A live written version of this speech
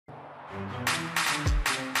Hello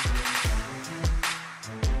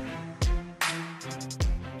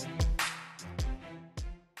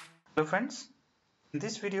friends, in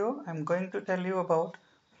this video I am going to tell you about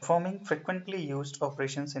performing frequently used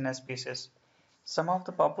operations in SPSS. Some of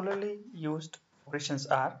the popularly used operations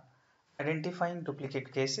are identifying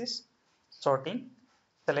duplicate cases, sorting,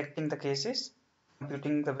 selecting the cases,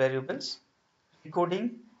 computing the variables,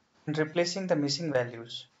 recoding, and replacing the missing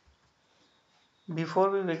values. Before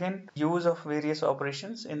we begin use of various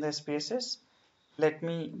operations in the SPSS, let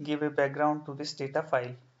me give a background to this data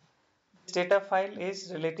file. This data file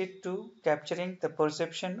is related to capturing the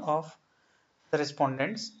perception of the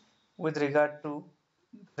respondents with regard to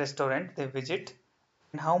the restaurant they visit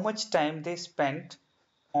and how much time they spent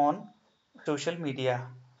on social media,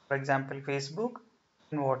 for example Facebook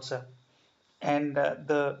and WhatsApp. And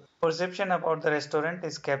the perception about the restaurant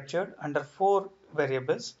is captured under 4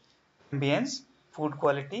 variables: ambience, food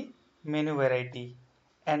quality, menu variety,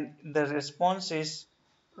 and the response is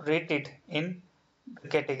rated in the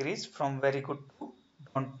categories from very good to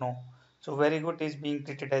don't know. So very good is being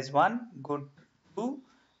treated as 1, good 2,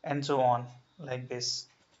 and so on, like this.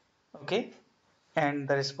 Okay, and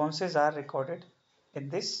the responses are recorded in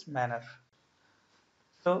this manner.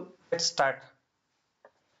 So let's start.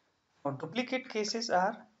 Now, duplicate cases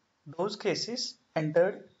are those cases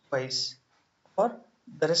entered twice or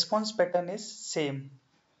the response pattern is same.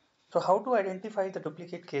 So how to identify the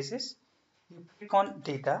duplicate cases? You click on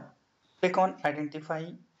data, click on identify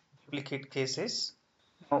duplicate cases.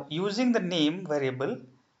 Now using the name variable,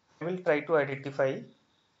 I will try to identify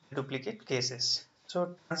duplicate cases.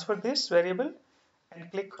 So transfer this variable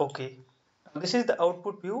and click OK. Now, this is the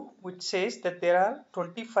output view which says that there are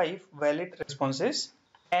 25 valid responses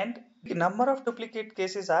and the number of duplicate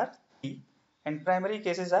cases are 3 and primary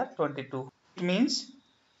cases are 22. It means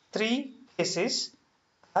 3 cases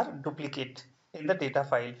are duplicate in the data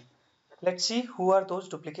file. Let's see who are those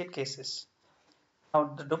duplicate cases.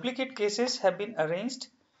 Now the duplicate cases have been arranged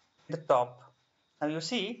in the top. Now you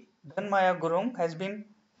see Dhanmaya Gurung has been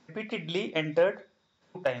repeatedly entered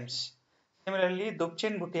 2 times. Similarly,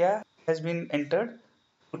 Dupchen Bhutia has been entered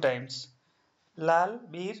 2 times. Lal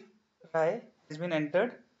Bir Rai has been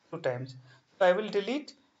entered 2 times. So I will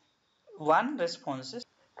delete 1 responses.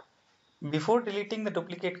 Before deleting the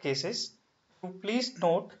duplicate cases, please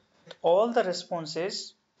note that all the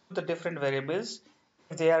responses to the different variables,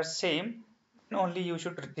 if they are same, then only you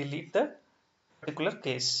should delete the particular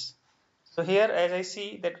case. So here as I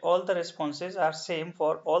see that all the responses are same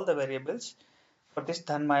for all the variables for this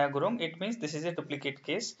Dhanmaya Gurung, it means this is a duplicate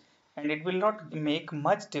case and it will not make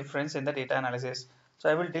much difference in the data analysis. So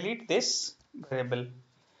I will delete this variable.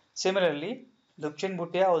 Similarly, Dupchen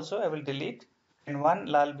Bhutia also I will delete and 1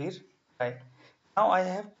 Lal Bir Rai. Now I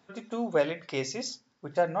have 22 valid cases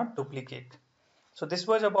which are not duplicate. So this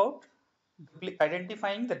was about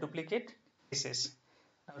identifying the duplicate cases.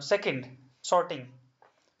 Now second, sorting.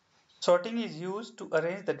 Sorting is used to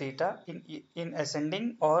arrange the data in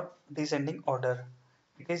ascending or descending order.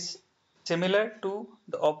 It is similar to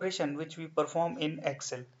the operation which we perform in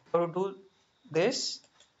Excel. To do this,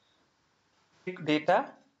 click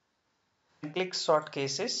data and click sort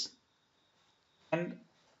cases, and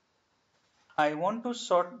I want to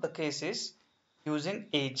sort the cases using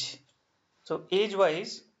age. So age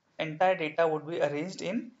wise, entire data would be arranged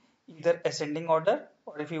in either ascending order,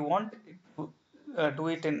 or if you want to do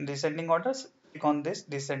it in descending order, click on this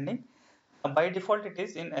descending. By default it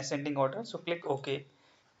is in ascending order, so click OK.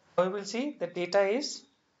 Now you will see the data is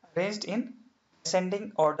arranged in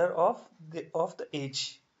ascending order of the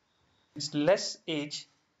age. It's less age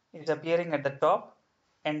is appearing at the top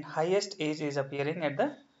and highest age is appearing at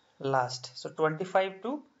the last. So 25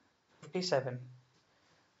 to 57.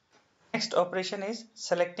 Next operation is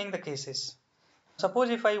selecting the cases. Suppose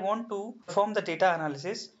if I want to perform the data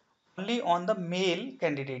analysis only on the male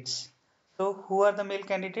candidates. So who are the male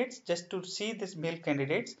candidates? Just to see this male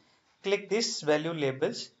candidates, click this value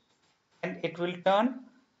labels and it will turn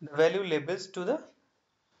the value labels to the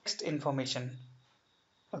text information.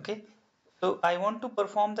 Okay. So I want to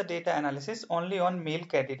perform the data analysis only on male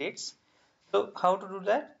candidates. So how to do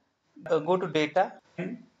that? Go to data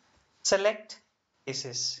and select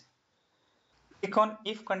cases. Click on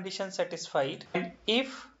if condition satisfied, and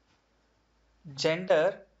if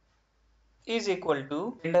gender is equal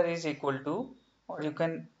to, or you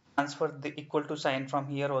can transfer the equal to sign from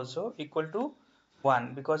here also, equal to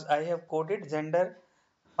 1, because I have coded gender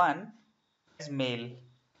 1 as male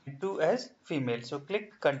and 2 as female. So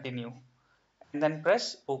click continue and then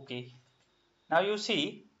press OK. Now you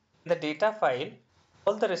see in the data file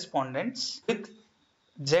all the respondents with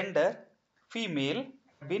gender female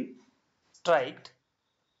have been striked,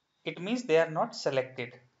 it means they are not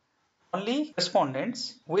selected. Only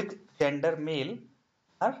respondents with gender male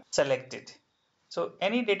are selected. So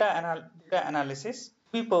any data analysis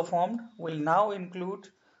to be performed will now include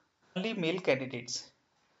only male candidates.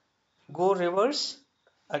 Go reverse,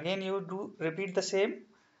 again you do repeat the same.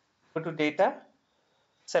 Go to data,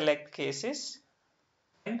 select cases,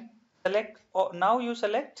 and now you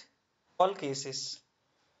select all cases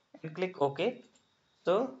and click OK.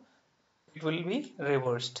 So it will be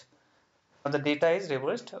reversed. Now the data is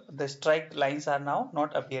reversed. The striked lines are now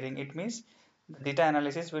not appearing. It means the data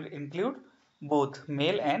analysis will include both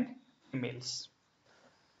male and females.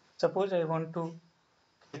 Suppose I want to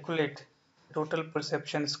calculate total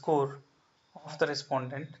perception score of the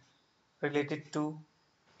respondent related to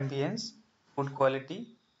ambience, food quality,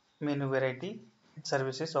 menu variety, and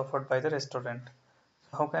services offered by the restaurant.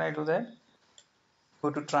 How can I do that? Go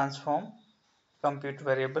to transform, compute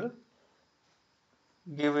variable,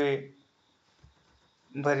 give a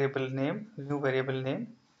variable name, new variable name,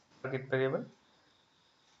 target variable,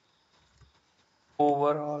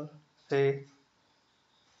 overall, say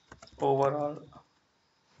overall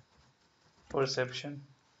perception,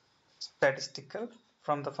 statistical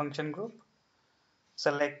from the function group,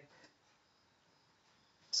 select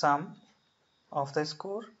sum of the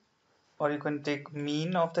score, or you can take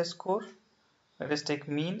mean of the score. Let us take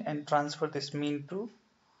mean and transfer this mean to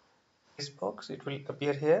this box. It will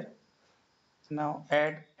appear here. Now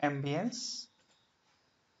add ambience,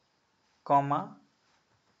 comma,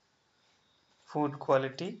 food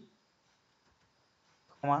quality,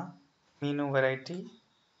 comma, menu variety,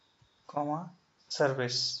 comma,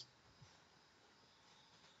 service,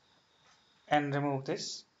 and remove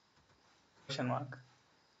this question mark.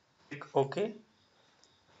 Click OK.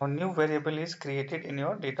 A new variable is created in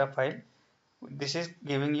your data file. This is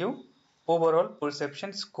giving you overall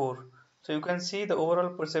perception score. So you can see the overall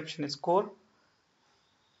perception score,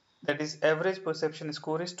 that is average perception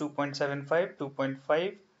score, is 2.75,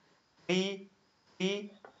 2.5, 3,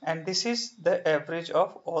 3, and this is the average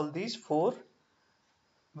of all these four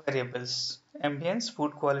variables: ambience,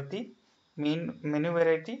 food quality, mean, menu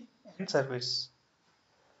variety, and service.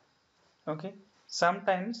 Okay.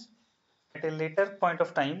 Sometimes at a later point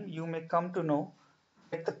of time you may come to know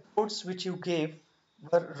that the codes which you gave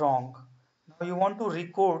were wrong. Now you want to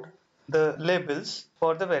recode the labels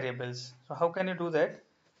for the variables. So how can you do that?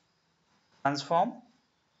 Transform,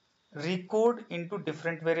 recode into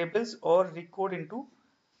different variables, or recode into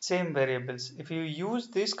same variables. If you use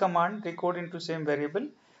this command, recode into same variable,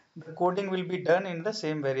 the coding will be done in the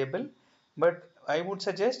same variable, but I would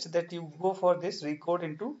suggest that you go for this recode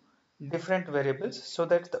into different variables so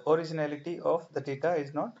that the originality of the data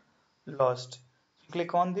is not lost.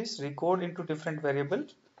 Click on this recode into different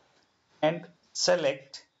variables and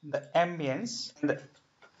select the ambience, and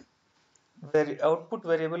the output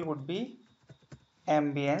variable would be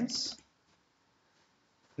ambience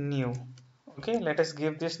new. Okay, let us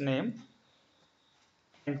give this name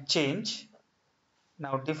and change.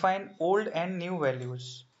 Now define old and new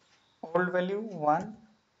values. Old value 1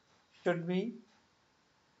 should be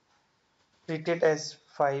treated as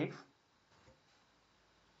 5,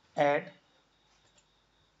 add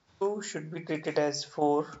 2 should be treated as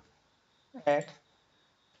 4, add,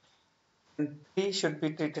 and 3 should be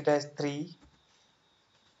treated as 3,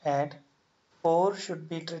 add, 4 should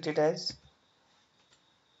be treated as,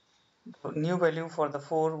 the new value for the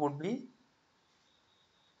 4 would be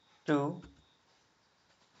 2,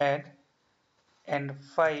 add, and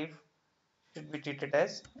 5 should be treated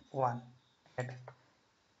as 1, add.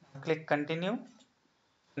 Click continue.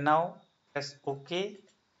 Now press OK.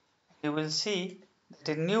 You will see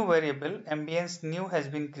that a new variable ambience new has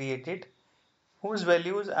been created, whose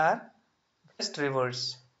values are just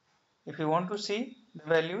reverse. If you want to see the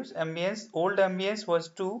values, ambience, old ambience was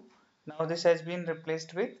 2, now this has been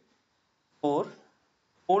replaced with 4.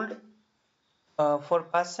 Old for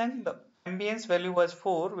person, the ambience value was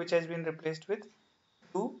 4, which has been replaced with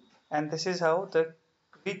 2, and this is how the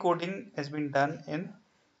recoding has been done in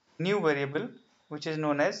new variable, which is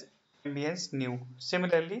known as ambience new.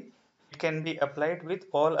 Similarly, it can be applied with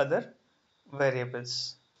all other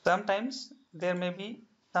variables. Sometimes there may be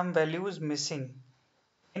some values missing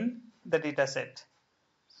in the data set.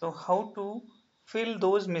 So how to fill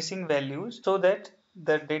those missing values so that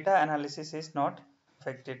the data analysis is not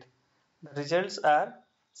affected? The results are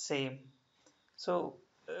same. So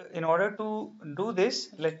in order to do this,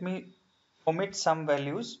 let me omit some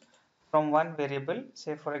values from one variable.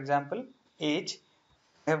 Say for example age.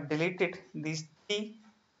 I have deleted these 3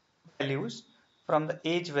 values from the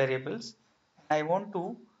age variables. I want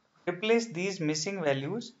to replace these missing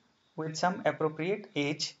values with some appropriate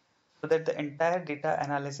age so that the entire data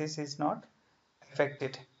analysis is not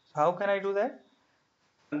affected. How can I do that?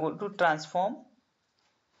 Go to transform,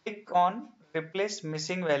 click on replace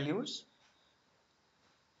missing values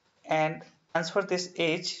and transfer this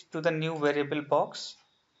age to the new variable box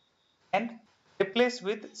and replace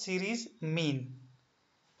with series mean.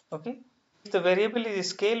 Okay, if the variable is a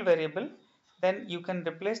scale variable, then you can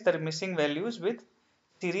replace the missing values with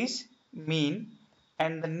series mean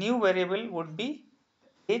and the new variable would be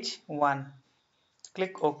age 1.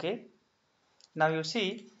 Click OK. Now you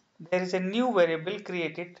see there is a new variable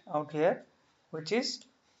created out here which is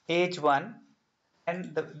age 1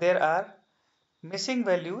 and there are missing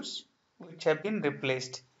values which have been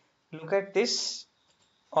replaced. Look at this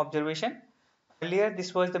observation. Earlier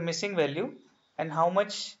this was the missing value and how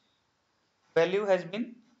much value has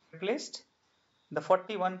been replaced? The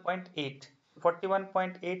 41.8.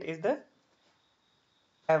 41.8 is the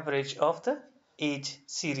average of the age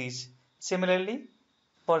series. Similarly,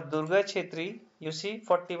 for Durga Chetri, you see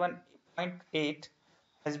 41.8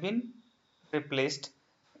 has been replaced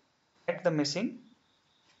at the missing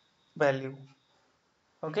value.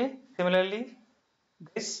 Okay. Similarly,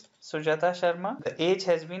 this Sujata Sharma, the age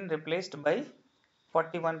has been replaced by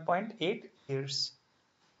 41.8 years.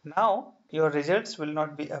 Now your results will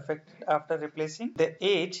not be affected after replacing the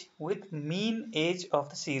age with mean age of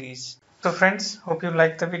the series. So friends, hope you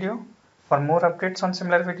liked the video. For more updates on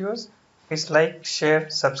similar videos, please like, share,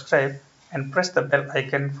 subscribe and press the bell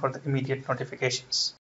icon for the immediate notifications.